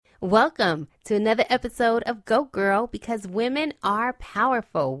Welcome to another episode of Go Girl, because women are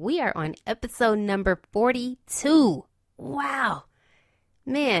powerful. We are on episode number 42. Wow.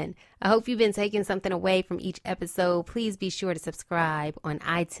 Man, I hope you've been taking something away from each episode. Please be sure to subscribe on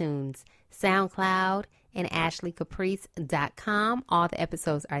iTunes, SoundCloud, and AshleyCaprice.com. All the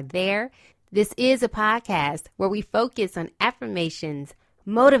episodes are there. This is a podcast where we focus on affirmations,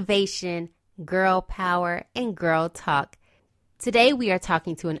 motivation, girl power, and girl talk. Today, we are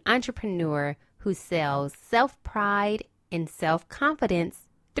talking to an entrepreneur who sells self-pride and self-confidence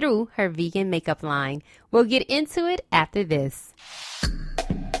through her vegan makeup line. We'll get into it after this.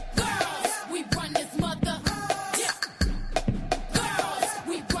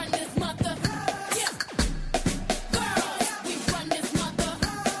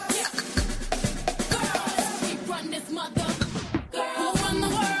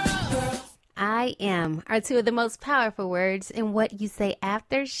 I am are two of the most powerful words, and what you say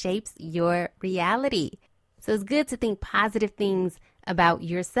after shapes your reality. So it's good to think positive things about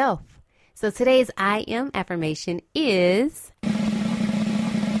yourself. So today's I am affirmation is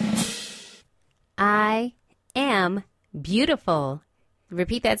I am beautiful.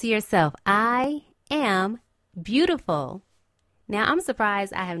 Repeat that to yourself. I am beautiful. Now, I'm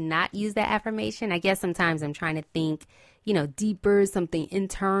surprised I have not used that affirmation. I guess sometimes I'm trying to think, deeper, something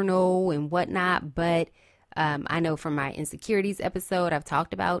internal and whatnot. But I know from my insecurities episode, I've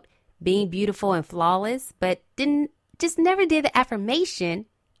talked about being beautiful and flawless, but never did the affirmation,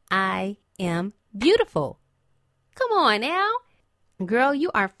 I am beautiful. Come on now. Girl,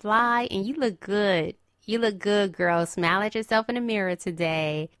 you are fly and you look good. You look good, girl. Smile at yourself in the mirror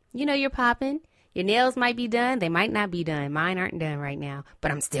today. You know you're popping. Your nails might be done. They might not be done. Mine aren't done right now, but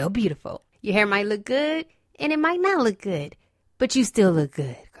I'm still beautiful. Your hair might look good and it might not look good, but you still look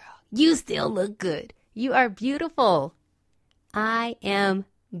good, girl. You still look good. You are beautiful. I am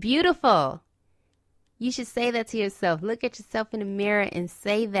beautiful. You should say that to yourself. Look at yourself in the mirror and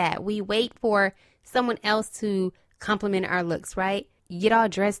say that. We wait for someone else to compliment our looks, right? You get all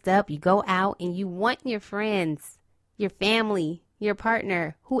dressed up, you go out, and you want your friends, your family, your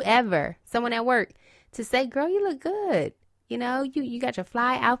partner, whoever, someone at work, to say, girl, you look good. You got your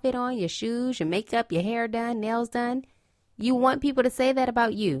fly outfit on, your shoes, your makeup, your hair done, nails done. You want people to say that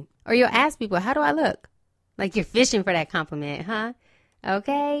about you. Or you'll ask people, how do I look? Like you're fishing for that compliment, huh?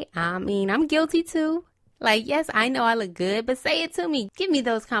 Okay. I'm guilty too. Like, yes, I know I look good, but say it to me. Give me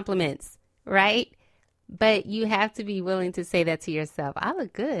those compliments, right? But you have to be willing to say that to yourself. I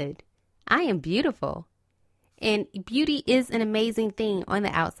look good. I am beautiful. And beauty is an amazing thing on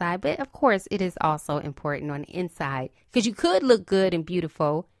the outside, but of course it is also important on the inside, because you could look good and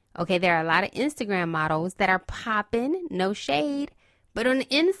beautiful. Okay, there are a lot of Instagram models that are popping, no shade, but on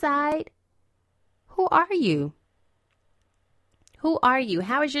the inside, who are you? Who are you?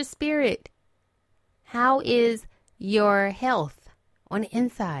 How is your spirit? How is your health on the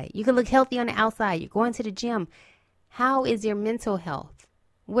inside? You can look healthy on the outside. You're going to the gym. How is your mental health?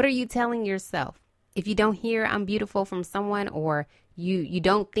 What are you telling yourself? If you don't hear I'm beautiful from someone, or you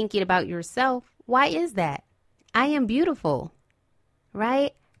don't think it about yourself, why is that? I am beautiful,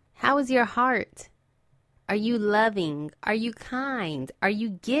 right? How is your heart? Are you loving? Are you kind? Are you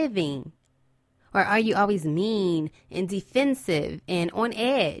giving? Or are you always mean and defensive and on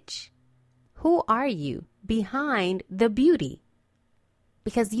edge? Who are you behind the beauty?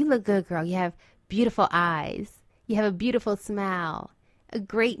 Because you look good, girl. You have beautiful eyes. You have a beautiful smile, a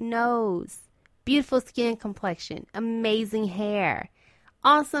great nose, beautiful skin complexion, amazing hair,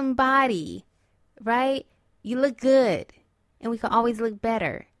 awesome body, right? You look good, and we can always look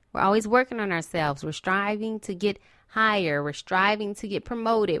better. We're always working on ourselves. We're striving to get higher. We're striving to get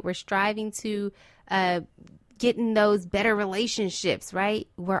promoted. We're striving to get in those better relationships, right?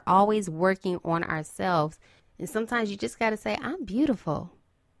 We're always working on ourselves. And sometimes you just got to say, I'm beautiful.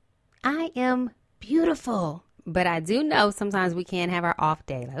 I am beautiful. But I do know sometimes we can have our off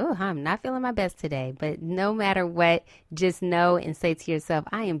day. Like, oh, I'm not feeling my best today. But no matter what, just know and say to yourself,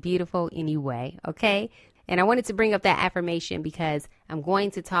 I am beautiful anyway, okay? And I wanted to bring up that affirmation because I'm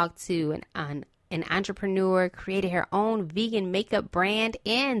going to talk to an entrepreneur, created her own vegan makeup brand.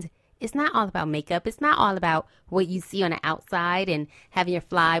 And it's not all about makeup. It's not all about what you see on the outside and having your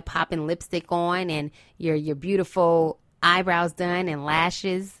fly popping lipstick on and your beautiful eyebrows done and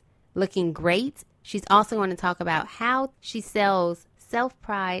lashes looking great. She's also going to talk about how she sells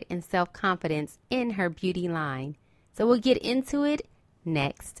self-pride and self-confidence in her beauty line. So we'll get into it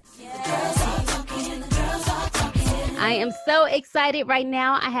next. I am so excited right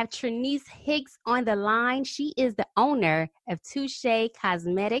now. I have Trinice Hicks on the line. She is the owner of Touche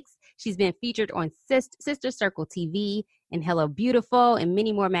Cosmetics. She's been featured on Sister Circle TV and Hello Beautiful and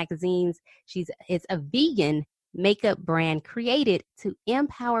many more magazines. It's a vegan makeup brand created to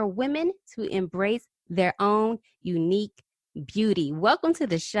empower women to embrace their own unique beauty. Welcome to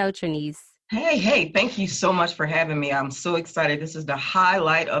the show, Trinice. Hey, thank you so much for having me. I'm so excited. This is the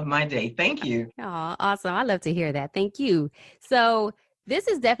highlight of my day. Thank you. Oh, awesome. I love to hear that. Thank you. So, this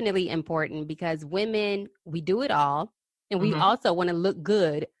is definitely important because women, we do it all, and we Hmm. also want to look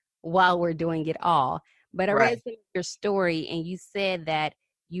good while we're doing it all. But I read Right. some of your story, and you said that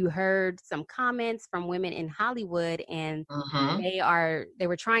you heard some comments from women in Hollywood, and Hmm. they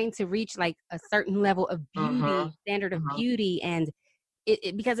were trying to reach like a certain level of Hmm. beauty, standard of Hmm. beauty, and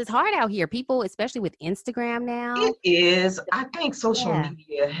because it's hard out here. People, especially with Instagram It now. is. I think social Yeah.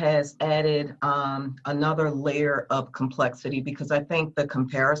 media has added another layer of complexity because I think the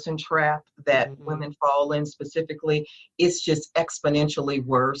comparison trap that Hmm. women fall in specifically is just exponentially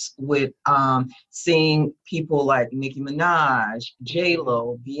worse with seeing people like Nicki Minaj, Hmm.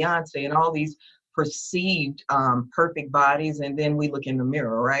 J-Lo, Beyonce, and all these perceived perfect bodies. And then we look in the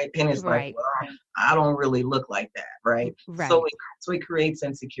mirror, right? And it's like, Right. well, I don't really look like that, right? So Right. it creates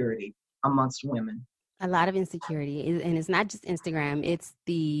insecurity amongst women. A lot of insecurity, and it's not just Instagram. It's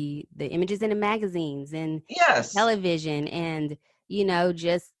the images in the magazines and Yes, television, and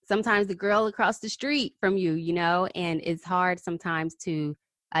just sometimes the girl across the street from you. And it's hard sometimes to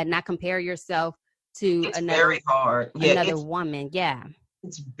not compare yourself to it's very hard. Yeah, another woman. Yeah.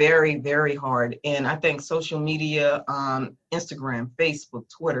 it's very, very hard. And I think social media, Instagram, Facebook,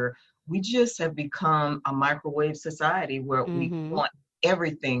 Twitter, we just have become a microwave society where we Mm-hmm. want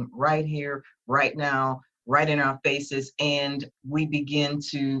everything right here, right now, right in our faces. And we begin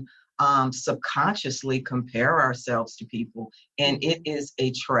to subconsciously compare ourselves to people. And it Mm-hmm. is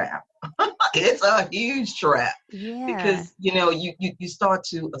a trap. It's a huge trap Yeah. because, you start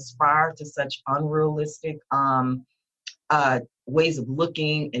to aspire to such unrealistic ways of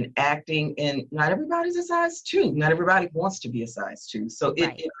looking and acting, and not everybody's a size two. Not everybody wants to be a size two. So it,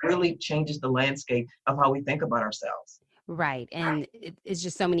 Right. it really changes the landscape of how we think about ourselves. Right. And it's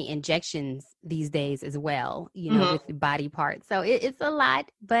just so many injections these days as well, Hmm. with the body parts. So it's a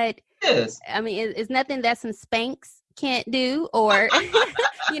lot, but It is. I mean, it's nothing that some Spanx can't do, or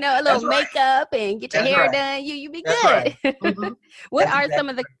a little That's right. makeup and get your That's hair right. done. You be That's right. good. Hmm. What That's are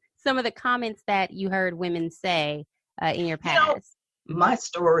exactly. some of the comments that you heard women say in your You know, past? Hmm. my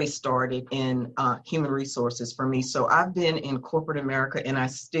story started in human resources for me. So I've been in corporate America and I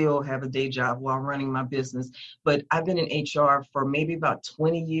still have a day job while running my business. But I've been in HR for maybe about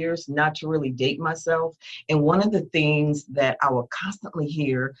 20 years, not to really date myself. And one of the things that I will constantly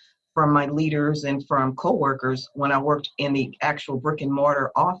hear from my leaders and from coworkers when I worked in the actual brick and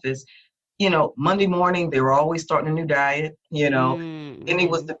mortar office, Monday morning, they were always starting a new diet. And it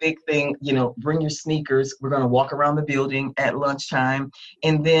was Mm-hmm. the big thing, bring your sneakers. We're going to walk around the building at lunchtime.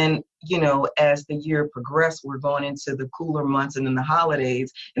 And then, as the year progressed, we're going into the cooler months and then the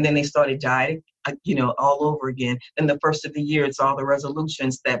holidays. And then they started dieting, all over again. And the first of the year, it's all the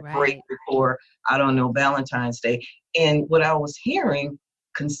resolutions that break Right. before, I don't know, Valentine's Day. And what I was hearing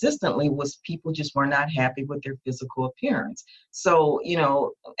consistently was people just were not happy with their physical appearance. So,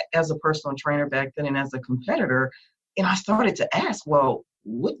 as a personal trainer back then and as a competitor, and I started to ask, well,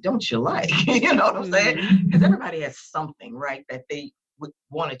 what don't you like? You know what I'm saying? Mm-hmm. Because everybody has something, right, that they would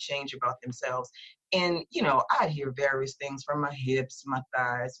want to change about themselves. And, I'd hear various things from my hips, my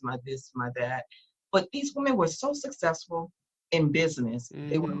thighs, my this, my that. But these women were so successful in business.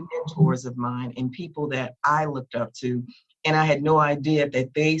 They were Mm-hmm. mentors of mine and people that I looked up to. And I had no idea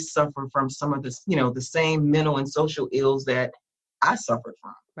that they suffer from some of the same mental and social ills that I suffered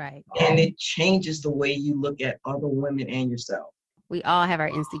from. Right. And it changes the way you look at other women and yourself. We all have our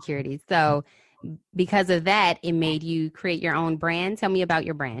insecurities. So because of that, it made you create your own brand. Tell me about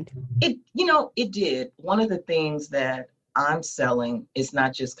your brand. It did. One of the things that I'm selling is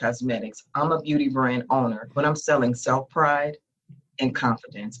not just cosmetics. I'm a beauty brand owner, but I'm selling self-pride and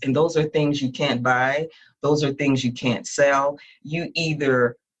confidence. And those are things you can't buy. Those are things you can't sell. You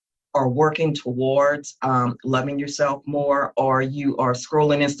either are working towards loving yourself more, or you are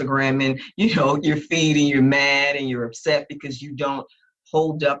scrolling Instagram and your feed and you're mad and you're upset because you don't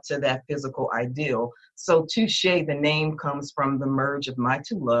hold up to that physical ideal. So Touche, the name comes from the merge of my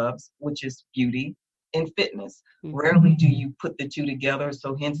two loves, which is beauty and fitness. Mm-hmm. Rarely do you put the two together,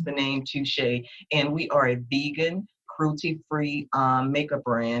 so hence the name Touche. And we are a vegan, cruelty-free makeup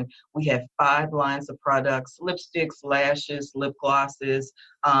brand. We have 5 lines of products: lipsticks, lashes, lip glosses,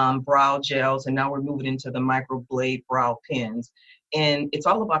 brow gels, and now we're moving into the microblade brow pens. And it's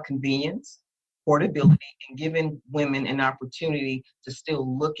all about convenience, portability, and giving women an opportunity to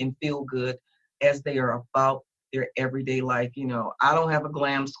still look and feel good as they are about their everyday life. You know, I don't have a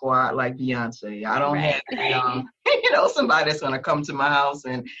glam squad like Beyonce. I don't Right. have, somebody that's going to come to my house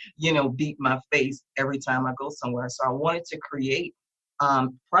and, beat my face every time I go somewhere. So I wanted to create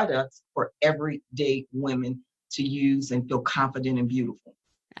products for everyday women to use and feel confident and beautiful.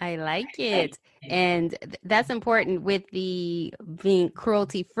 I like it. And that's important with the being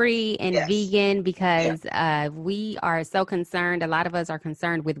cruelty free and Yes. vegan because we are so concerned. A lot of us are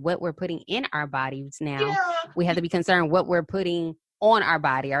concerned with what we're putting in our bodies now. Yeah. We have to be concerned what we're putting on our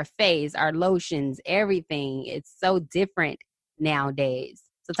body, our face, our lotions, everything. It's so different nowadays.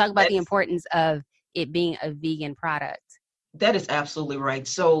 So talk about the importance of it being a vegan product. That is absolutely right.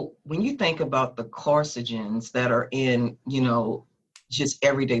 So when you think about the carcinogens that are in, just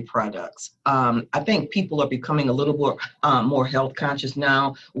everyday products, I think people are becoming a little more health conscious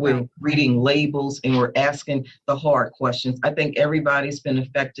now. We're reading labels and we're asking the hard questions. I think everybody's been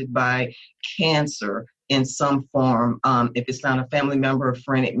affected by cancer in some form. If it's not a family member or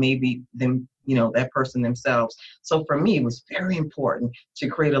friend, it may be them, that person themselves. So for me, it was very important to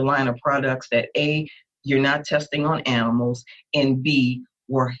create a line of products that you're not testing on animals, and B,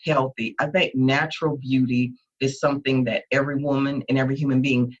 were healthy. I think natural beauty is something that every woman and every human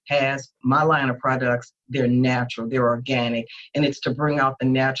being has. My line of products, they're natural, they're organic, and it's to bring out the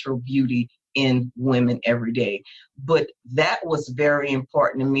natural beauty in women every day. But that was very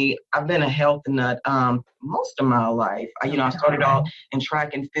important to me. I've been a health nut most of my life. I started off in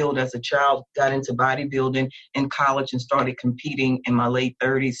track and field as a child, got into bodybuilding in college and started competing in my late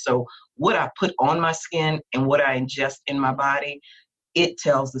 30s. So what I put on my skin and what I ingest in my body, it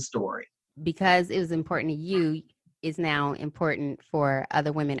tells the story. Because it was important to you, is now important for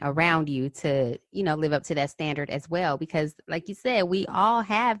other women around you to, live up to that standard as well. Because like you said, we all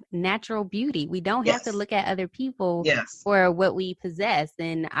have natural beauty. We don't have to look at other people for what we possess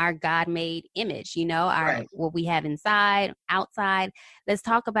in our God-made image, what we have inside, outside. Let's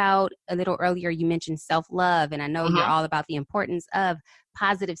talk about a little earlier, you mentioned self-love. And I know you're all about the importance of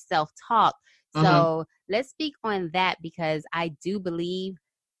positive self-talk. So let's speak on that, because I do believe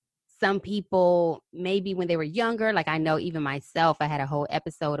some people, maybe when they were younger, like I know even myself, I had a whole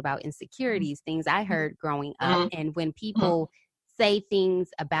episode about insecurities, things I heard growing up. And when people say things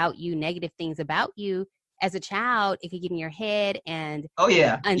about you, negative things about you, as a child, it could get in your head. And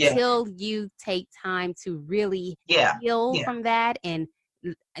until you take time to really heal from that, and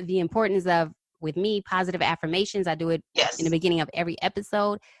the importance of, with me, positive affirmations, I do it in the beginning of every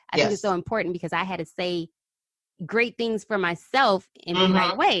episode. I think it's so important because I had to say great things for myself and be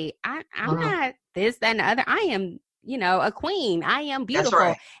like, wait, I'm not this, that, and the other. I am, a queen. I am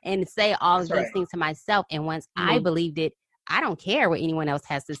beautiful. And say all of these things to myself. And once I believed it, I don't care what anyone else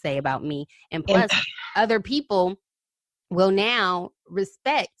has to say about me. And plus, other people will now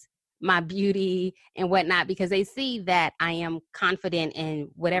respect my beauty and whatnot because they see that I am confident in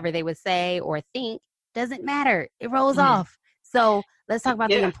whatever they would say or think. Doesn't matter. It rolls off. So let's talk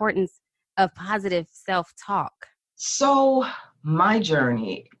about the importance of positive self-talk. So my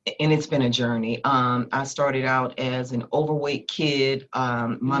journey, and it's been a journey. I started out as an overweight kid.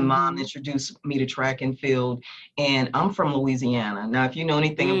 My mom introduced me to track and field, and I'm from Louisiana. Now, if you know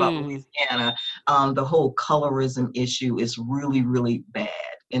anything about Louisiana, the whole colorism issue is really, really bad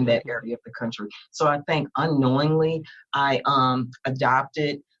in that area of the country. So I think unknowingly, I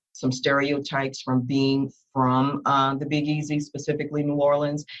adopted some stereotypes from being from the Big Easy, specifically New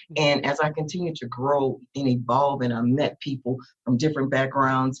Orleans. And as I continued to grow and evolve, and I met people from different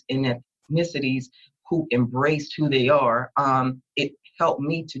backgrounds and ethnicities who embraced who they are, it helped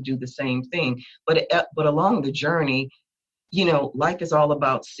me to do the same thing. But along the journey, life is all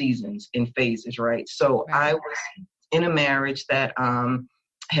about seasons and phases, right? So I was in a marriage that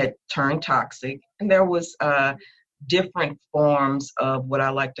had turned toxic, and there was different forms of what I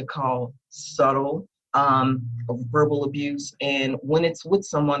like to call subtle verbal abuse. And when it's with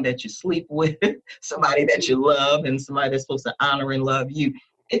someone that you sleep with, somebody that you love, and somebody that's supposed to honor and love you,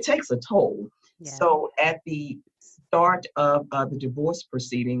 it takes a toll. Yeah. So at the start of the divorce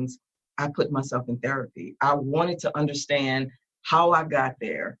proceedings, I put myself in therapy. I wanted to understand how I got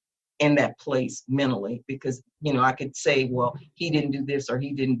there in that place mentally, because, I could say, well, he didn't do this or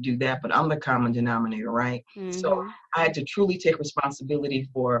he didn't do that, but I'm the common denominator, right? So I had to truly take responsibility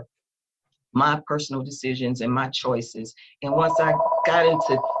for my personal decisions and my choices. And once I got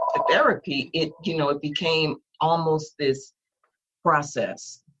into therapy, it became almost this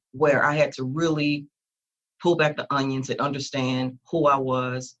process where I had to really pull back the onions and understand who I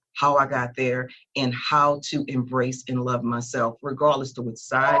was, how I got there, and how to embrace and love myself, regardless to which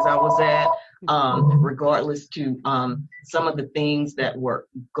size I was at, regardless to some of the things that were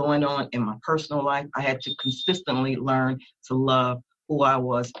going on in my personal life. I had to consistently learn to love who I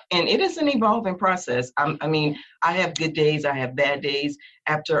was. And it is an evolving process. I mean, I have good days, I have bad days.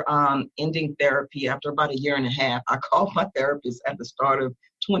 After ending therapy, after about a year and a half, I called my therapist at the start of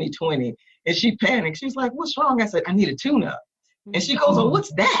 2020, and she panicked. She's like, "What's wrong?" I said, "I need a tune-up." And she goes, "Oh,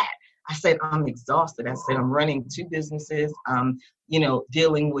 what's that?" I said, "I'm exhausted." I said, "I'm running 2 businesses.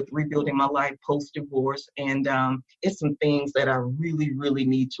 Dealing with rebuilding my life post-divorce. And it's some things that I really, really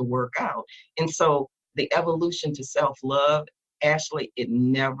need to work out." And so the evolution to self-love, Ashley, it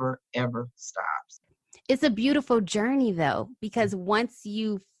never, ever stops. It's a beautiful journey, though, because once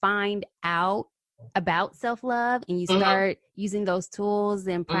you find out about self-love and you start using those tools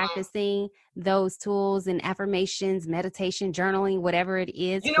and practicing those tools and affirmations, meditation, journaling, whatever it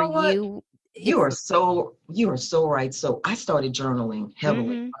is You know for what? you. You are so right. So I started journaling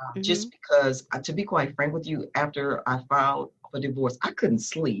heavily, just because, to be quite frank with you, after I filed for divorce, I couldn't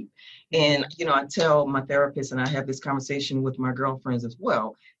sleep. And, I tell my therapist, and I have this conversation with my girlfriends as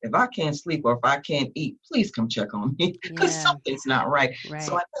well, if I can't sleep or if I can't eat, please come check on me, because something's not right.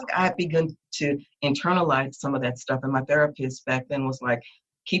 So I think I had begun to internalize some of that stuff. And my therapist back then was like,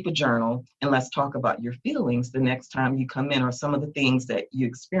 keep a journal and let's talk about your feelings the next time you come in, or some of the things that you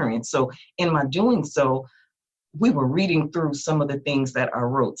experience. So in my doing so, we were reading through some of the things that I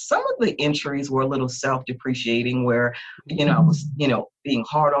wrote. Some of the entries were a little self-depreciating, where, I was, being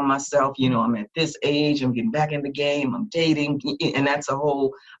hard on myself. I'm at this age, I'm getting back in the game, I'm dating. And that's a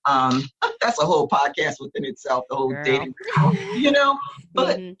whole podcast within itself, the whole dating,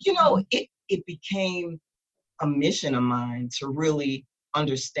 but, it became a mission of mine to really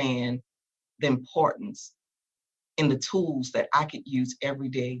understand the importance and the tools that I could use every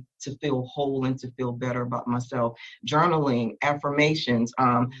day to feel whole and to feel better about myself. Journaling, affirmations.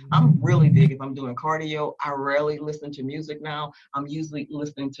 I'm really big if I'm doing cardio. I rarely listen to music now. I'm usually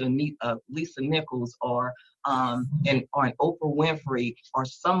listening to Lisa Nichols or on Oprah Winfrey, or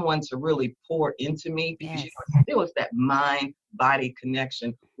someone to really pour into me, because there was that mind-body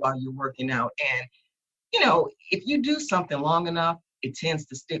connection while you're working out. And if you do something long enough, it tends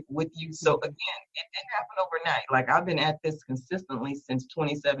to stick with you. So again, it didn't happen overnight. Like, I've been at this consistently since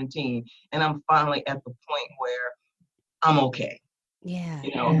 2017, and I'm finally at the point where I'm okay. Yeah.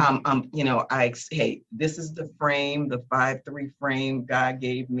 Hey, this is the frame, the 5'3" frame God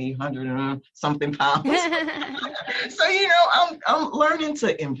gave me, 100 and something pounds. So, I'm learning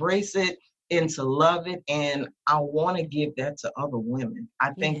to embrace it and to love it. And I want to give that to other women.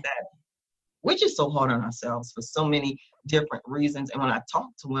 I think that we're just so hard on ourselves for so many different reasons. And when I talk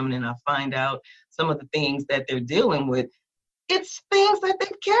to women and I find out some of the things that they're dealing with, it's things that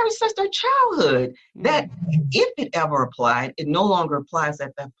they've carried since their childhood, that if it ever applied, it no longer applies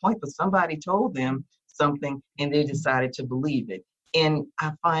at that point, but somebody told them something and they decided to believe it. And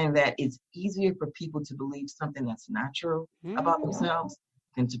I find that it's easier for people to believe something that's not true about themselves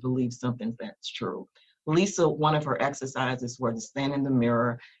than to believe something that's true. Lisa, one of her exercises was to stand in the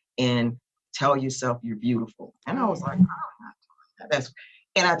mirror and tell yourself you're beautiful. And I was like, oh, I'm not doing that.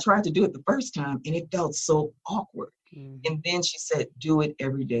 And I tried to do it the first time, and it felt so awkward. And then she said, do it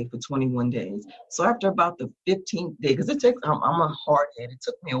every day for 21 days. So after about the 15th day, because I'm a hard head, it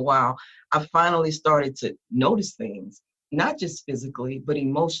took me a while, I finally started to notice things, not just physically, but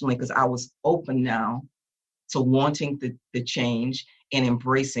emotionally, because I was open now to wanting the change and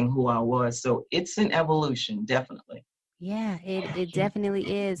embracing who I was. So it's an evolution, definitely. Yeah, it definitely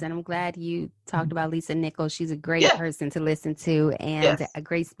is. And I'm glad you talked about Lisa Nichols. She's a great person to listen to, and a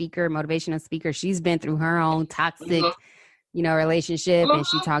great speaker, motivational speaker. She's been through her own toxic, relationship, and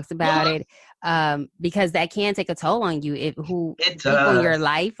she talks about it, because that can take a toll on you. People in your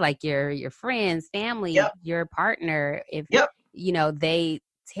life, like your friends, family, your partner, if, they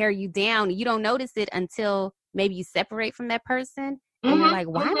tear you down, you don't notice it until maybe you separate from that person. And you're like,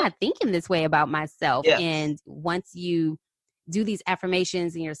 why am I thinking this way about myself? Yes. And once you do these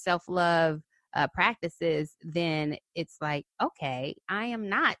affirmations and your self-love practices, then it's like, okay, I am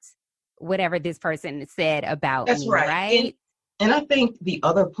not whatever this person said about me, right? And I think the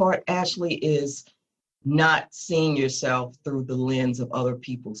other part, Ashley, is not seeing yourself through the lens of other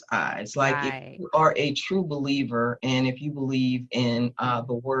people's eyes. Like, if you are a true believer, and if you believe in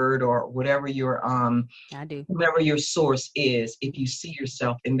the word or whatever whatever your source is, if you see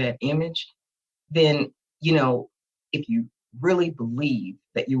yourself in that image, then, if you really believe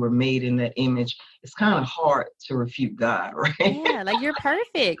that you were made in that image, it's kind of hard to refute God, right? Yeah, like, you're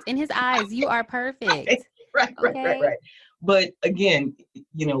perfect in his eyes. You are perfect. Right, right, right, Okay. right. But again,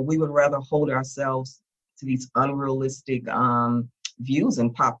 we would rather hold ourselves to these unrealistic views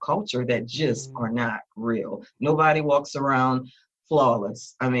in pop culture that just Mhm. are not real. Nobody walks around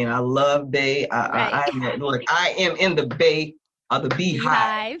flawless. I mean, I love Bay. Right. Look, I am in the Bay of the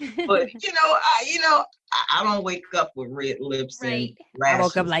Beehive, Beehive. but I don't wake up with red lips and Right. I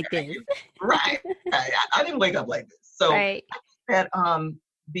woke up lashes. like this. Right. I didn't wake up like this. So Right. that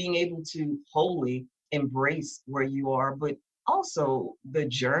being able to wholly embrace where you are, but also the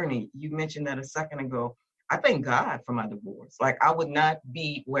journey. You mentioned that a second ago. I thank God for my divorce. Like I would not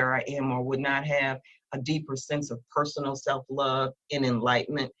be where I am or would not have a deeper sense of personal self-love and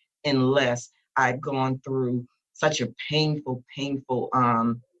enlightenment unless I'd gone through such a painful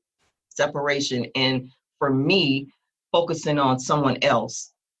separation. And for me, focusing on someone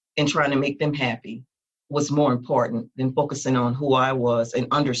else and trying to make them happy was more important than focusing on who I was and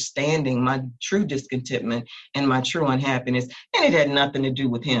understanding my true discontentment and my true unhappiness. And it had nothing to do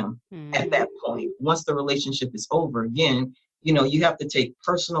with him at Mhm. that point. Once the relationship is over, again, you have to take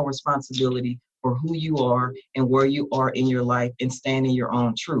personal responsibility for who you are and where you are in your life and stand in your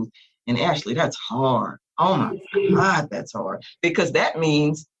own truth. And Ashley, that's hard. Oh my Yes. God, that's hard. Because that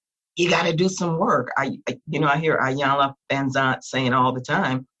means you got to do some work. I hear Ayanna Banzant saying all the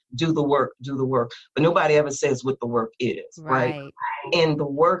time, do the work. But nobody ever says what the work is, right? Right. And the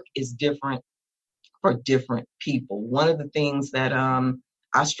work is different for different people. One of the things that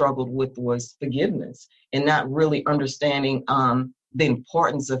I struggled with was forgiveness and not really understanding the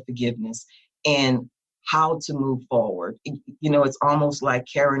importance of forgiveness and how to move forward. It's almost like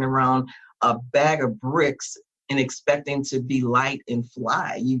carrying around a bag of bricks and expecting to be light and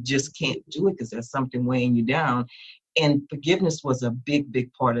fly. You just can't do it because there's something weighing you down. And forgiveness was a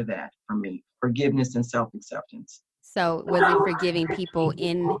big part of that for me. Forgiveness and self-acceptance. So, was it forgiving people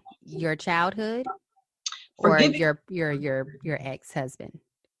in your childhood or Forgiving, your ex-husband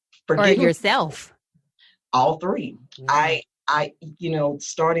or forgiving yourself? all three. Yeah. I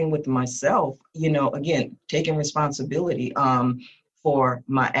starting with myself, again, taking responsibility for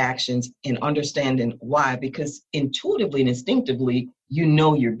my actions and understanding why, because intuitively and instinctively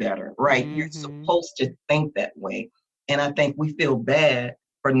you're better, right? You're Mhm. supposed to think that way. And I think we feel bad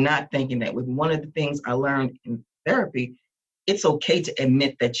for not thinking that way. One of the things I learned in therapy, it's okay to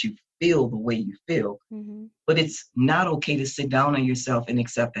admit that you feel the way you feel, Mhm. but it's not okay to sit down on yourself and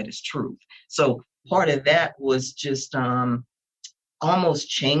accept that it's truth. So part of that was just almost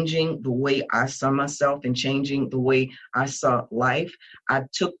changing the way I saw myself and changing the way I saw life. I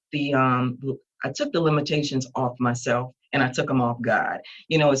took the limitations off myself and I took them off God.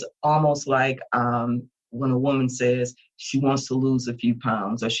 It's almost like when a woman says she wants to lose a few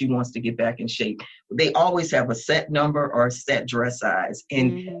pounds or she wants to get back in shape. They always have a set number or a set dress size.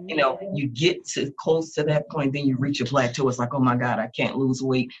 And Mhm. you get to close to that point, then you reach a plateau. It's like, oh my God, I can't lose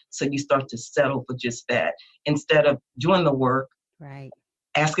weight. So you start to settle for just that instead of doing the work, Right.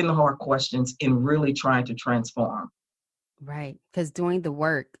 asking the hard questions, and really trying to transform. Right. Because doing the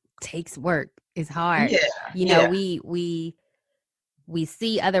work takes work. It's hard. Yeah, You know, yeah. we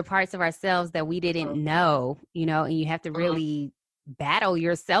see other parts of ourselves that we didn't know, and you have to Mhm. really battle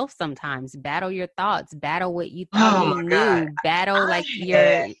yourself sometimes, battle your thoughts, battle what you thought Oh you my God. knew, battle I like had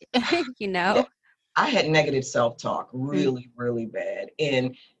your, you yeah, know? I had negative self-talk Mm, really, really bad.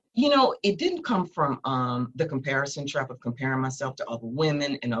 And it didn't come from the comparison trap of comparing myself to other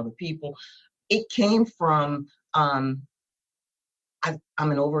women and other people. It came from um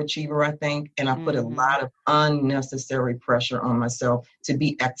I'm an overachiever, I think, and I put a mm-hmm, lot of unnecessary pressure on myself to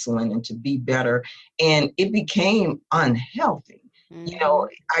be excellent and to be better. And it became unhealthy. mm-hmm,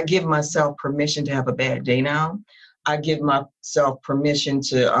 I give myself permission to have a bad day now. I give myself permission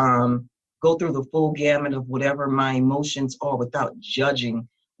to go through the full gamut of whatever my emotions are without judging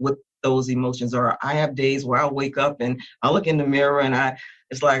what those emotions are. I have days where I wake up and I look in the mirror and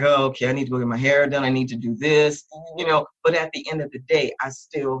it's like, oh, okay, I need to go get my hair done. I need to do this, but at the end of the day, I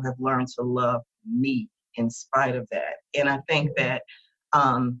still have learned to love me in spite of that. And I think that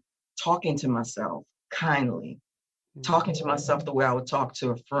um, talking to myself kindly, talking to myself the way I would talk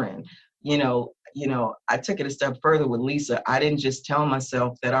to a friend, I took it a step further with Lisa. I didn't just tell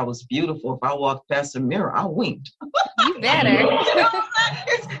myself that I was beautiful. If I walked past a mirror, I winked. you better.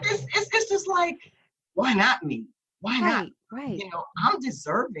 It's just like, why not me? Why not? Right, right. I'm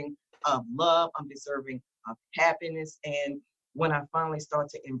deserving of love. I'm deserving of happiness. And when I finally start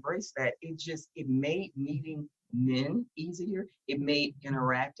to embrace that, it made meeting men easier. It made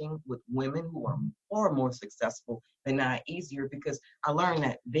interacting with women who are far more successful than I easier because I learned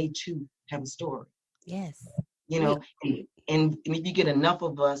that they too have a story. Yes. You We know, and if you get enough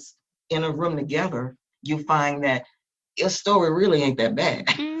of us in a room together, you find that your story really ain't that bad.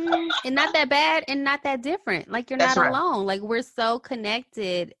 And not that bad and not that different. Like you're That's not right. alone. Like we're so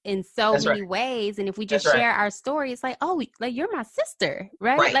connected in so That's right. many ways. And if we That's just right. share our story, it's like, oh, like you're my sister,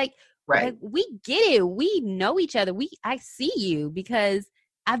 right? Right. Like Right. we get it. We know each other. I see you because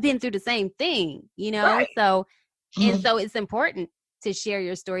I've been through the same thing, you know? Right. So Mm-hmm. it's important to share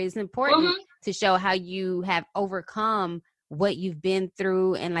your story. It's important Mm-hmm. to show how you have overcome what you've been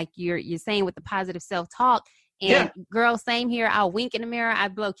through, and like you're saying with the positive self-talk. And Yeah. girl, same here. I'll wink in the mirror. I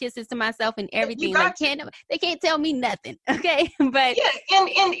blow kisses to myself and You everything. Like got to. they can't tell me nothing. Okay. But Yeah,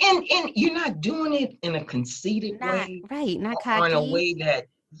 and you're not doing it in a conceited not way right, not or in a cocky. way that,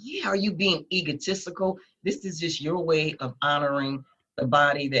 yeah, are you being egotistical? This is just your way of honoring the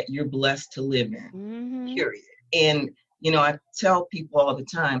body that you're blessed to live in, Mm-hmm. period. And, I tell people all the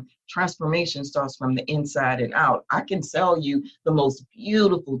time, transformation starts from the inside and out. I can sell you the most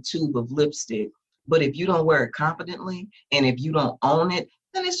beautiful tube of lipstick, but if you don't wear it confidently and if you don't own it,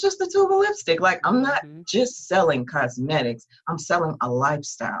 then it's just a tube of lipstick. Like, I'm not Mm-hmm. just selling cosmetics, I'm selling a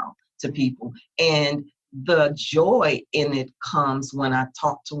lifestyle to Mm-hmm. people. And the joy in it comes when I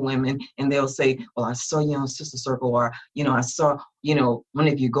talk to women and they'll say, well, I saw you on Sister Circle, or, I saw, one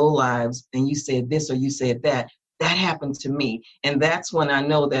of your go lives and you said this or you said that. That happened to me. And that's when I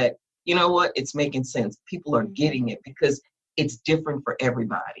know that, you know what, it's making sense. People are getting it because it's different for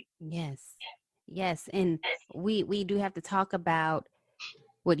everybody. Yes. Yes. And we do have to talk about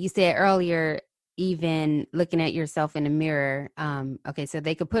what you said earlier, even looking at yourself in the mirror. Okay, so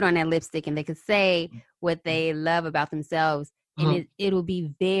they could put on that lipstick and they could say what they love about themselves. And Mm-hmm. it'll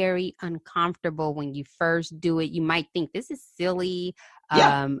be very uncomfortable when you first do it. You might think this is silly,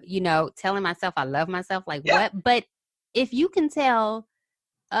 Yeah. telling myself I love myself, like Yeah. what? But if you can tell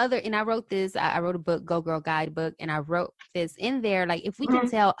and I wrote this, I wrote a book, Go Girl Guidebook, and I wrote this in there, like if we can Mm-hmm.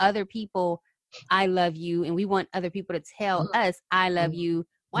 tell other people I love you, and we want other people to tell us I love Mm-hmm. you,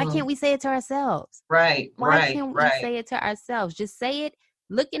 why Mm-hmm. can't we say it to ourselves? Right. Why Right. can't we Right. say it to ourselves? Just say it,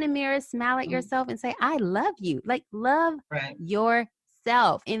 look in the mirror, smile at Mm-hmm. yourself and say, I love you. Like love Right.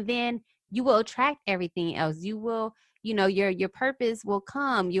 yourself. And then you will attract everything else. You will, your purpose will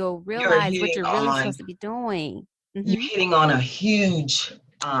come. You'll You're realize what hitting you're really on supposed to be doing. you're Mm-hmm. hitting on a huge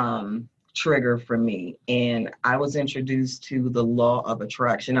trigger for me. And I was introduced to the law of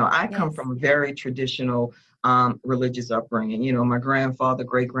attraction. Now, I come Yes. from a very traditional religious upbringing. My grandfather,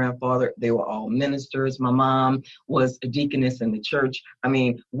 great grandfather, they were all ministers. My mom was a deaconess in the church. I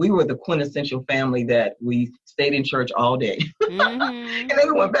mean, we were the quintessential family that we stayed in church all day. Mm-hmm. And then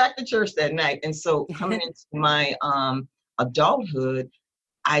we went back to church that night. And so coming into my adulthood,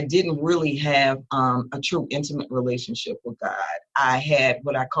 I didn't really have a true intimate relationship with God. I had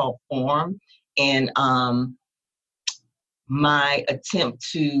what I call form, and my attempt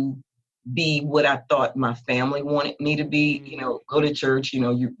to be what I thought my family wanted me to be. Go to church,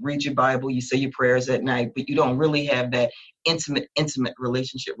 you read your Bible, you say your prayers at night, but you don't really have that intimate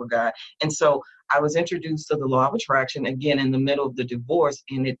relationship with God. And so I was introduced to the law of attraction again in the middle of the divorce,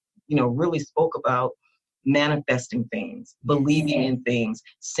 and it, really spoke about manifesting things, believing in things,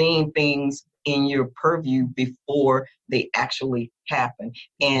 seeing things in your purview before they actually happen,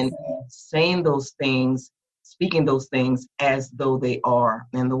 and saying those things, speaking those things as though they are.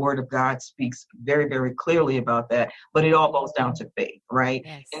 And the word of God speaks very, very clearly about that, but it all goes down to faith, right?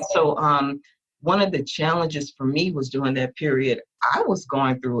 Yes. And so one of the challenges for me was during that period, I was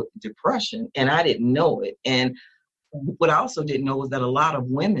going through depression and I didn't know it. And what I also didn't know was that a lot of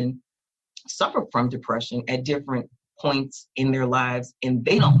women suffer from depression at different points in their lives, and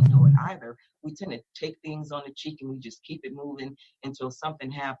they don't know it either. We tend to take things on the cheek and we just keep it moving until something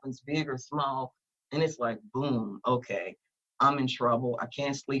happens, big or small, and it's like, boom, okay, I'm in trouble. I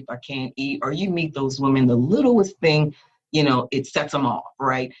can't sleep, I can't eat. Or you meet those women, the littlest thing, it sets them off,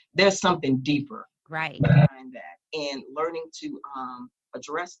 right? There's something deeper behind that, and learning to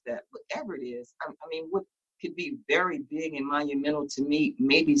address that, whatever it is. I mean, what could be very big and monumental to me,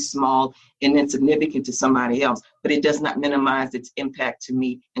 maybe small and insignificant to somebody else, but it does not minimize its impact to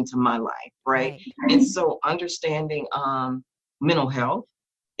me and to my life, right? And so understanding mental health,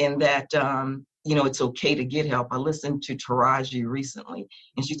 and that it's okay to get help. I listened to Taraji recently,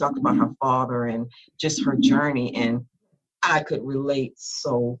 and she talked about her father and just her journey, and I could relate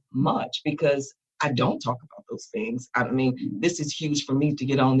so much because I don't talk about those things. I mean, this is huge for me to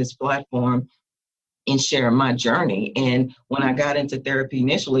get on this platform and share my journey. And when I got into therapy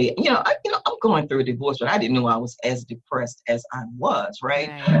initially, I'm going through a divorce, but I didn't know I was as depressed as I was,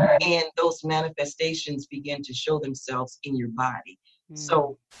 right? And those manifestations begin to show themselves in your body.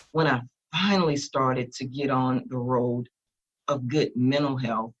 So when I finally started to get on the road of good mental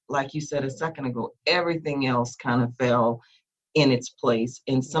health, like you said a second ago, everything else kind of fell in its place.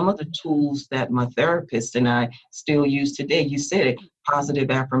 And some of the tools that my therapist and I still use today, you said it, positive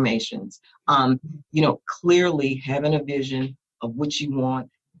affirmations. Clearly having a vision of what you want,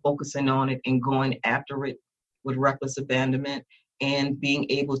 focusing on it and going after it with reckless abandonment, and being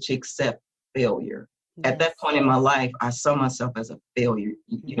able to accept failure. At that point in my life, I saw myself as a failure.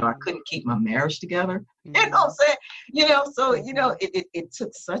 I couldn't keep my marriage together. You know what I'm saying? So, it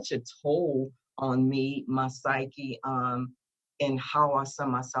took such a toll on me, my psyche, and how I saw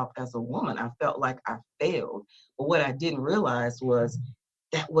myself as a woman. I felt like I failed. But what I didn't realize was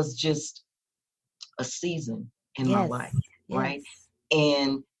that was just a season in my life, right?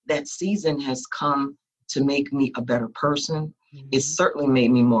 And that season has come to make me a better person. It certainly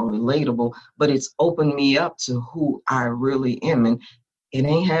made me more relatable, but it's opened me up to who I really am. And it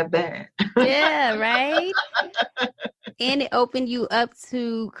ain't half bad. Yeah, right? And it opened you up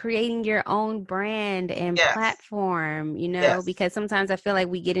to creating your own brand and platform, because sometimes I feel like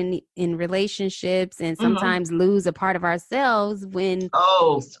we get in relationships and sometimes lose a part of ourselves when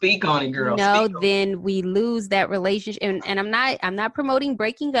speak on it, girl. Then we lose that relationship. And I'm not promoting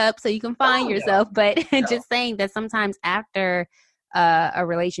breaking up so you can find yourself, but just saying that sometimes after a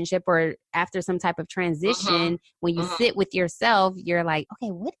relationship or after some type of transition, when you sit with yourself, you're like,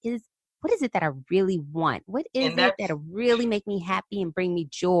 okay, what is it that I really want? What is it that'll really make me happy and bring me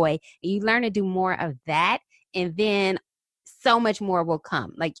joy? And you learn to do more of that, and then so much more will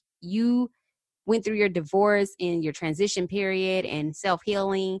come. Like, you went through your divorce and your transition period and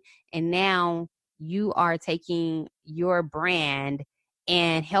self-healing, and now you are taking your brand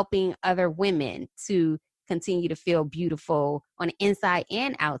and helping other women to continue to feel beautiful on the inside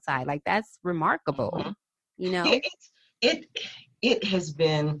and outside. Like, that's remarkable. It has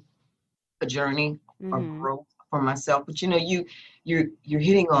been a journey of growth for myself, but you're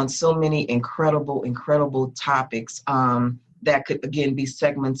hitting on so many incredible topics that could again be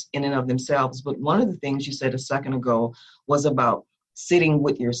segments in and of themselves. But one of the things you said a second ago was about sitting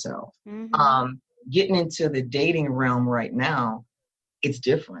with yourself. Getting into the dating realm right now, it's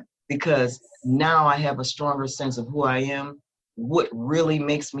different because now I have a stronger sense of who I am, what really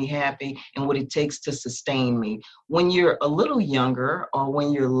makes me happy, and what it takes to sustain me. When you're a little younger or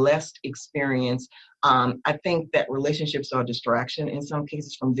when you're less experienced, I think that relationships are a distraction in some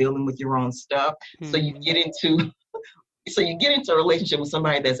cases from dealing with your own stuff. So you get into a relationship with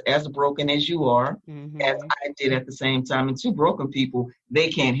somebody that's as broken as you are, as I did at the same time. And two broken people, they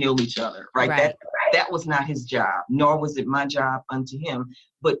can't heal each other, right? That was not his job, nor was it my job unto him.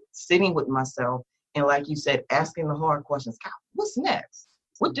 But sitting with myself and, like you said, asking the hard questions, God, what's next?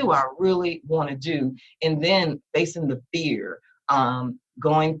 What do I really want to do? And then facing the fear,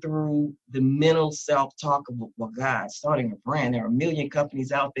 going through the mental self-talk of, well, God, starting a brand, there are a million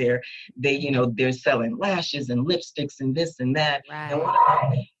companies out there. They're selling lashes and lipsticks and this and that. Right. And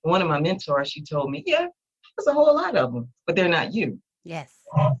one of my mentors, she told me, yeah, there's a whole lot of them, but they're not you. Yes.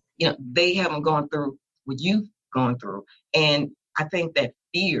 They haven't gone through what you've gone through. And I think that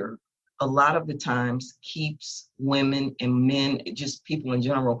fear a lot of the times keeps women and men, just people in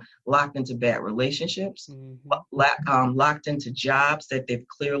general, locked into bad relationships, locked into jobs that they've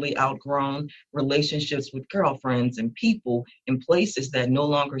clearly outgrown, relationships with girlfriends and people in places that no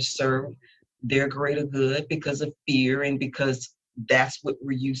longer serve their greater good because of fear and because that's what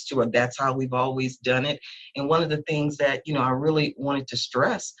we're used to, or that's how we've always done it. And one of the things that, I really wanted to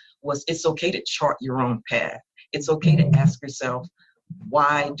stress was it's okay to chart your own path. It's okay to ask yourself,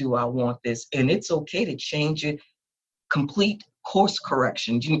 why do I want this? And it's okay to change it, complete course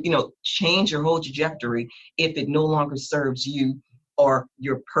correction, change your whole trajectory if it no longer serves you or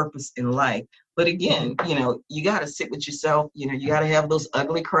your purpose in life. But again, you got to sit with yourself, you got to have those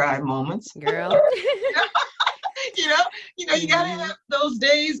ugly cry moments. Girl. You got to have those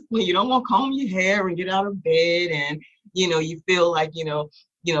days when you don't want to comb your hair and get out of bed and, you feel like,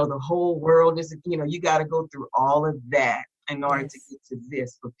 the whole world is, you got to go through all of that in order to get to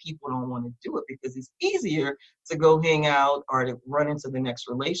this, but people don't want to do it because it's easier to go hang out or to run into the next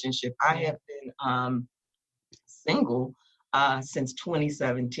relationship. I have been single since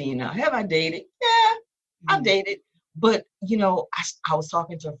 2017. Now, have I dated? Yeah, I've dated. But, I was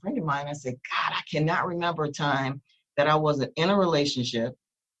talking to a friend of mine. I said, God, I cannot remember a time that I wasn't in a relationship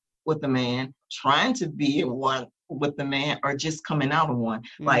with a man, trying to be in one with the man, or just coming out of one.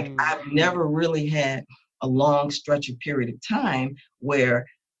 Like, I've never really had a long stretch of period of time where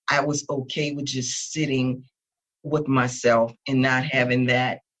I was okay with just sitting with myself and not having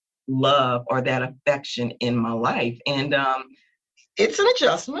that love or that affection in my life. And It's an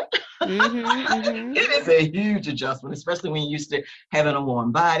adjustment. Mm-hmm. It is a huge adjustment, especially when you're used to having a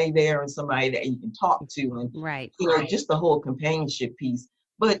warm body there and somebody that you can talk to, and Right. just the whole companionship piece.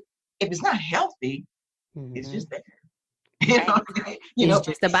 But if it's not healthy, it's Mm-hmm. just there. Right. You It's know,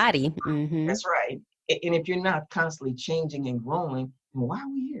 just a body. Mm-hmm. that's right. And if you're not constantly changing and growing, then why are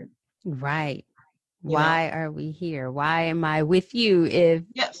we here? Right. You know? Why are we here? Why am I with you if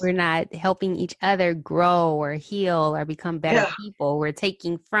Yes. we're not helping each other grow or heal or become better Yeah. people? We're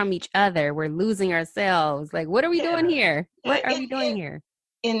taking from each other. We're losing ourselves. Like, what are we doing Yeah. here? What are And, we doing here?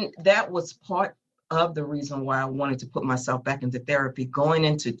 and that was part of the reason why I wanted to put myself back into therapy. Going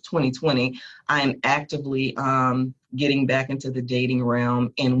into 2020, I am actively getting back into the dating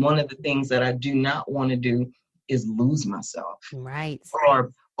realm. And one of the things that I do not want to do is lose myself, Right.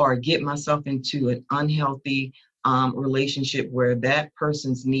 or get myself into an unhealthy relationship where that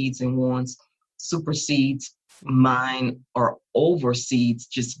person's needs and wants supersedes mine or oversees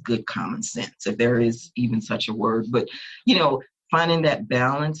just good common sense, if there is even such a word. But finding that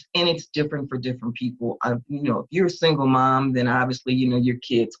balance, and it's different for different people. If you're a single mom, then obviously your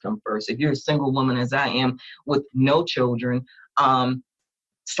kids come first. If you're a single woman, as I am, with no children,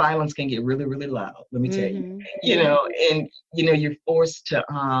 silence can get really, really loud, let me tell you. And you're forced to,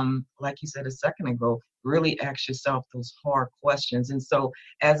 like you said a second ago, really ask yourself those hard questions. And so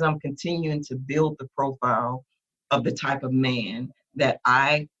as I'm continuing to build the profile of the type of man that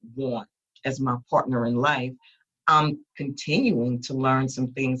I want as my partner in life, I'm continuing to learn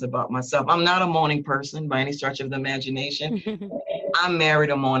some things about myself. I'm not a morning person by any stretch of the imagination. I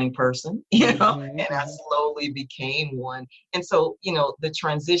married a morning person, and I slowly became one. And so, the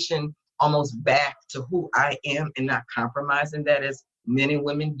transition almost back to who I am and not compromising that, as many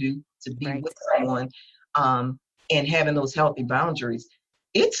women do, to be Right. with someone, and having those healthy boundaries.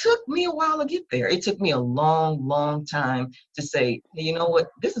 It took me a while to get there. It took me a long, long time to say, hey, you know what?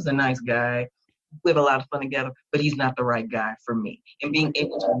 This is a nice guy. We have a lot of fun together, but he's not the right guy for me. And being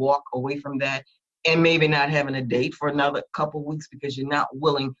able to walk away from that, and maybe not having a date for another couple weeks because you're not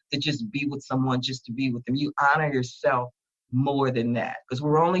willing to just be with someone just to be with them. You honor yourself more than that, because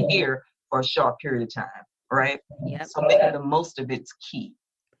we're only here for a short period of time, right? Yep. So making the most of it's key.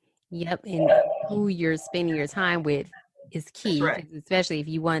 Yep. And who you're spending your time with is That's key, right. 'cause especially if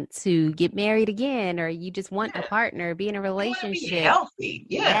you want to get married again or you just want a partner, be in a You want to be relationship. healthy.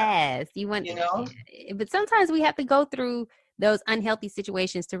 Yeah. Yes, you want, You know? but sometimes we have to go through those unhealthy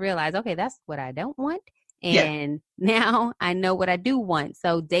situations to realize, okay, that's what I don't want. Yeah. And now I know what I do want.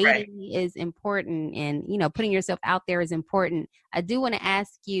 So Right. dating is important, and putting yourself out there is important. I do want to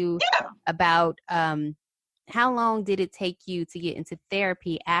ask you Yeah. about how long did it take you to get into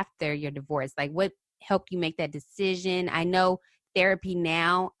therapy after your divorce? Like, what helped you make that decision? I know therapy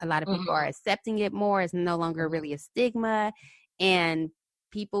now, a lot of people are accepting it more. It's no longer really a stigma, and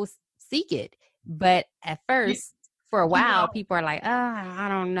people seek it. But at You, first, for a you while, know, people are like, "Oh, I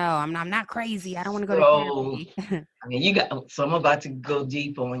don't know. I'm not crazy. I don't want to go to so therapy." I mean, so I'm about to go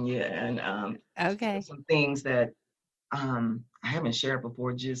deep on you and Okay. some things that I haven't shared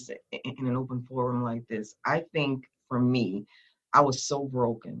before, just in an open forum like this. I think for me, I was so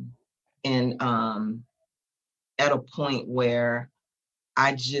broken, and at a point where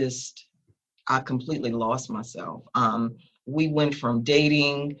I just I completely lost myself. We went from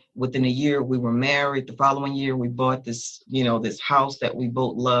dating. Within a year, we were married. The following year, we bought this house that we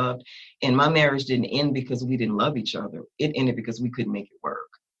both loved. And my marriage didn't end because we didn't love each other. It ended because we couldn't make it work.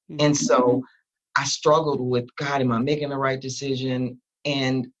 Mm-hmm. And so I struggled with, God, am I making the right decision?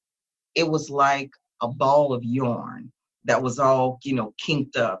 And it was like a ball of yarn that was all,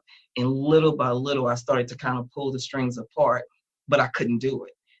 kinked up. And little by little, I started to kind of pull the strings apart, but I couldn't do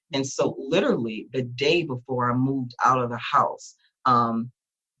it. And so literally the day before I moved out of the house, I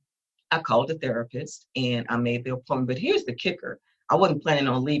called a therapist and I made the appointment. But here's the kicker. I wasn't planning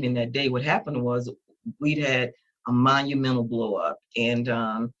on leaving that day. What happened was we'd had a monumental blow up. And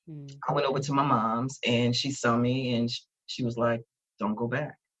I went over to my mom's and she saw me and she was like, don't go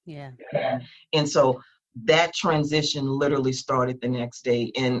back. Yeah. And so that transition literally started the next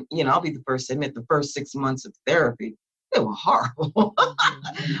day. And, I'll be the first to admit the first 6 months of therapy, they were horrible.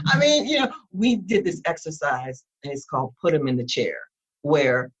 I mean, we did this exercise and it's called put them in the chair,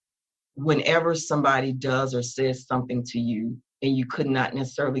 where whenever somebody does or says something to you and you could not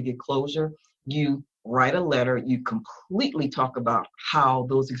necessarily get closure, you write a letter, you completely talk about how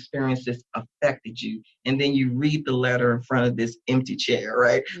those experiences affected you, and then you read the letter in front of this empty chair,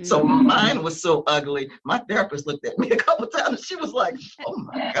 right? Mm-hmm. So mine was so ugly. My therapist looked at me a couple times and she was like, oh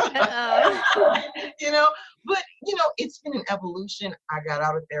my God. But it's been an evolution. I got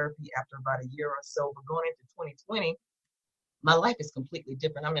out of therapy after about a year or so, but going into 2020, my life is completely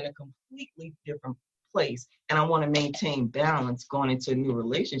different. I'm in a completely different place, and I want to maintain balance going into a new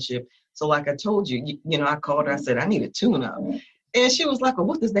relationship. So like I told you, I called her, I said, I need a tune-up. And she was like, well,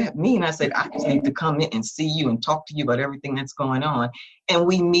 what does that mean? I said, I just need to come in and see you and talk to you about everything that's going on. And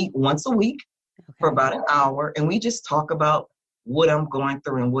we meet once a week for about an hour, and we just talk about what I'm going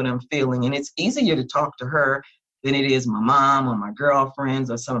through and what I'm feeling. And it's easier to talk to her than it is my mom or my girlfriends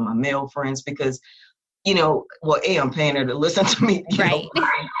or some of my male friends because, I'm paying her to listen to me. Right.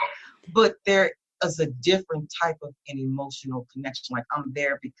 But there is a different type of an emotional connection. Like I'm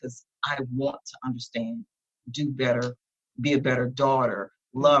there because I want to understand, do better, be a better daughter,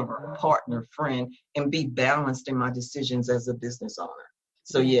 lover, partner, friend, and be balanced in my decisions as a business owner.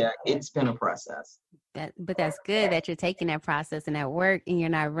 So yeah, it's been a process. But that's good that you're taking that process and that work and you're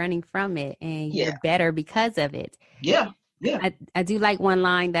not running from it and you're better because of it. Yeah. I do like one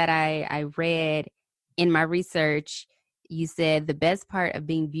line that I read in my research. You said the best part of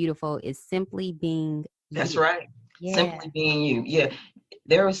being beautiful is simply being you. That's right. Yeah. Simply being you. Yeah.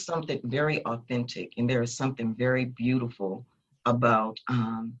 There is something very authentic and there is something very beautiful about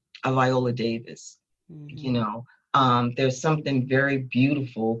a Viola Davis. Mm-hmm. There's something very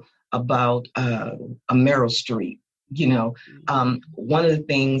beautiful about a Meryl Streep. One of the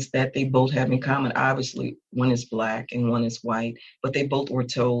things that they both have in common, obviously, one is Black and one is white, but they both were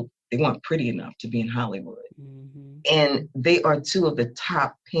told they weren't pretty enough to be in Hollywood. Mm-hmm. And they are two of the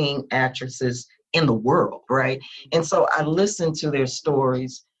top paying actresses in the world, right? And so I listened to their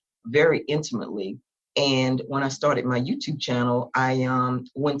stories very intimately. And when I started my YouTube channel, I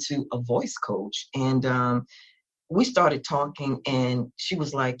went to a voice coach and we started talking and she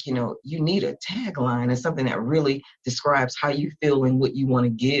was like, you need a tagline and something that really describes how you feel and what you want to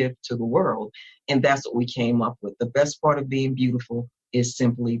give to the world. And that's what we came up with. The best part of being beautiful is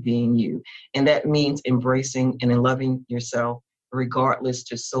simply being you. And that means embracing and loving yourself regardless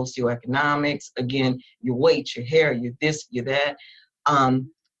to socioeconomics. Again, your weight, your hair, your this, your that.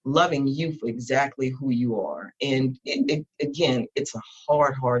 Loving you for exactly who you are. And again, it's a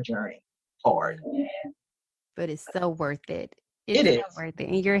hard journey. Hard. But it's so worth it. It is worth it.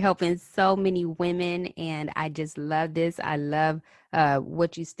 And you're helping so many women. And I just love this. I love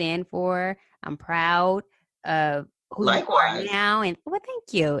what you stand for. I'm proud of who Likewise. You are now. And well,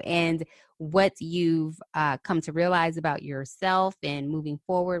 thank you. And what you've come to realize about yourself and moving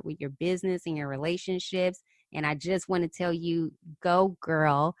forward with your business and your relationships. And I just want to tell you, go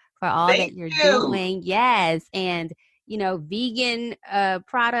girl, for all that you're doing. Yes. And vegan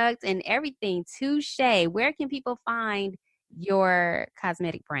products and everything. Touche. Where can people find your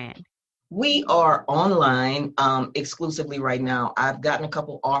cosmetic brand? We are online exclusively right now. I've gotten a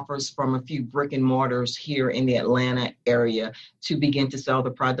couple offers from a few brick and mortars here in the Atlanta area to begin to sell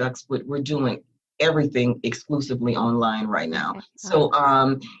the products, but we're doing everything exclusively online right now.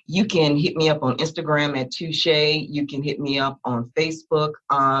 So you can hit me up on Instagram at Touche. You can hit me up on Facebook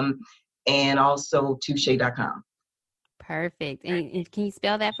and also touche.com. Perfect. And can you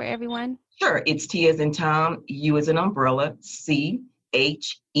spell that for everyone? Sure. It's T as in Tom, U as in umbrella,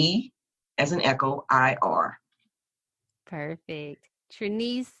 CHE as in echo, IR. Perfect.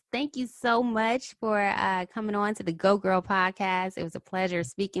 Trinice, thank you so much for coming on to the Go Girl podcast. It was a pleasure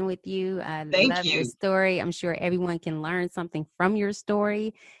speaking with you. I love your story. I'm sure everyone can learn something from your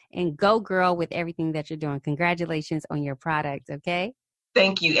story. And go girl with everything that you're doing. Congratulations on your product, okay?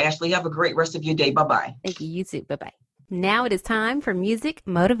 Thank you, Ashley. Have a great rest of your day. Bye-bye. Thank you. You too. Bye-bye. Now it is time for music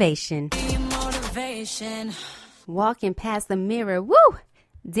motivation. Walking past the mirror. Woo!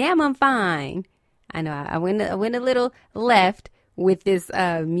 Damn, I'm fine. I know I went a little left with this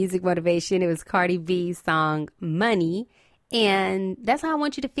music motivation. It was Cardi B's song Money. And that's how I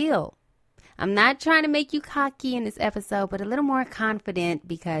want you to feel. I'm not trying to make you cocky in this episode, but a little more confident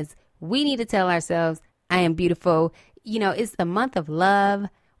because we need to tell ourselves, I am beautiful. It's the month of love.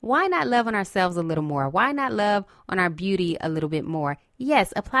 Why not love on ourselves a little more? Why not love on our beauty a little bit more?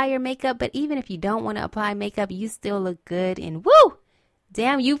 Yes, apply your makeup, but even if you don't want to apply makeup, you still look good and woo,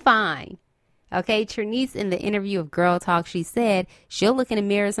 damn, you fine. Okay, Trinice in the interview of Girl Talk, she said she'll look in the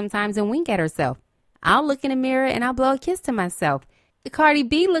mirror sometimes and wink at herself. I'll look in the mirror and I'll blow a kiss to myself. Cardi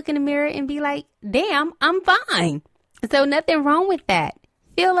B look in the mirror and be like, damn, I'm fine. So nothing wrong with that.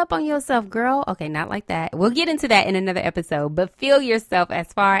 Feel up on yourself, girl. Okay, not like that. We'll get into that in another episode, but feel yourself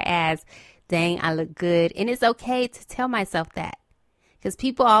as far as, dang, I look good. And it's okay to tell myself that. Because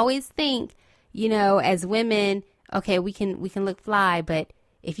people always think, as women, okay, we can look fly, but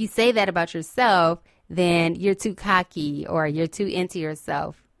if you say that about yourself, then you're too cocky or you're too into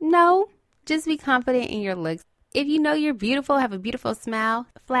yourself. No, just be confident in your looks. If you know you're beautiful, have a beautiful smile,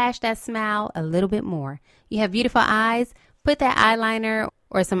 flash that smile a little bit more. You have beautiful eyes, Put that eyeliner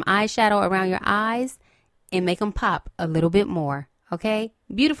or some eyeshadow around your eyes and make them pop a little bit more, okay?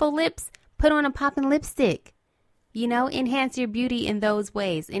 Beautiful lips, put on a popping lipstick. You know, enhance your beauty in those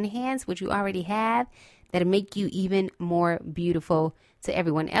ways. Enhance what you already have that'll make you even more beautiful to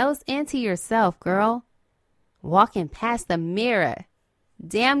everyone else and to yourself, girl. Walking past the mirror.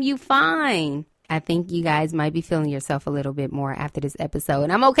 Damn, you fine. I think you guys might be feeling yourself a little bit more after this episode,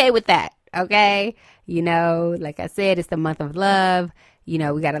 and I'm okay with that, okay? You know, like I said, it's the month of love. You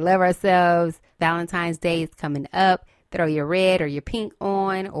know, we got to love ourselves. Valentine's Day is coming up. Throw your red or your pink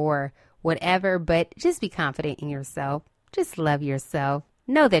on or whatever, but just be confident in yourself. Just love yourself.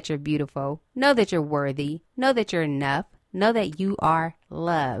 Know that you're beautiful. Know that you're worthy. Know that you're enough. Know that you are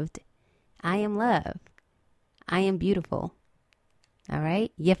loved. I am loved. I am beautiful. All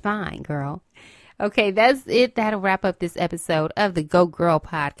right? You're fine, girl. Okay, that's it. That'll wrap up this episode of the Go Girl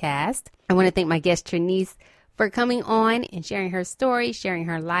podcast. I want to thank my guest, Trinice, for coming on and sharing her story, sharing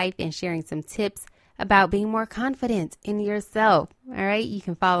her life, and sharing some tips about being more confident in yourself. All right, you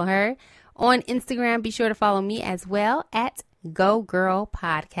can follow her on Instagram. Be sure to follow me as well at Go Girl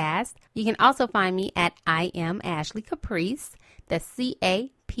Podcast. You can also find me at I Am Ashley Caprice. That's CAPRICE.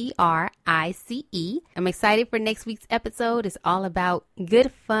 I'm excited for next week's episode. It's all about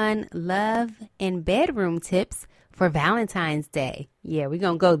good fun, love, and bedroom tips for Valentine's Day. Yeah, we're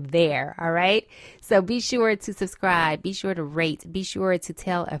going to go there, all right? So be sure to subscribe. Be sure to rate. Be sure to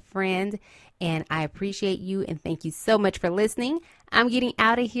tell a friend. And I appreciate you and thank you so much for listening. I'm getting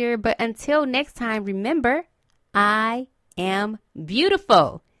out of here, but until next time, remember, I am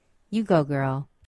beautiful. You go, girl.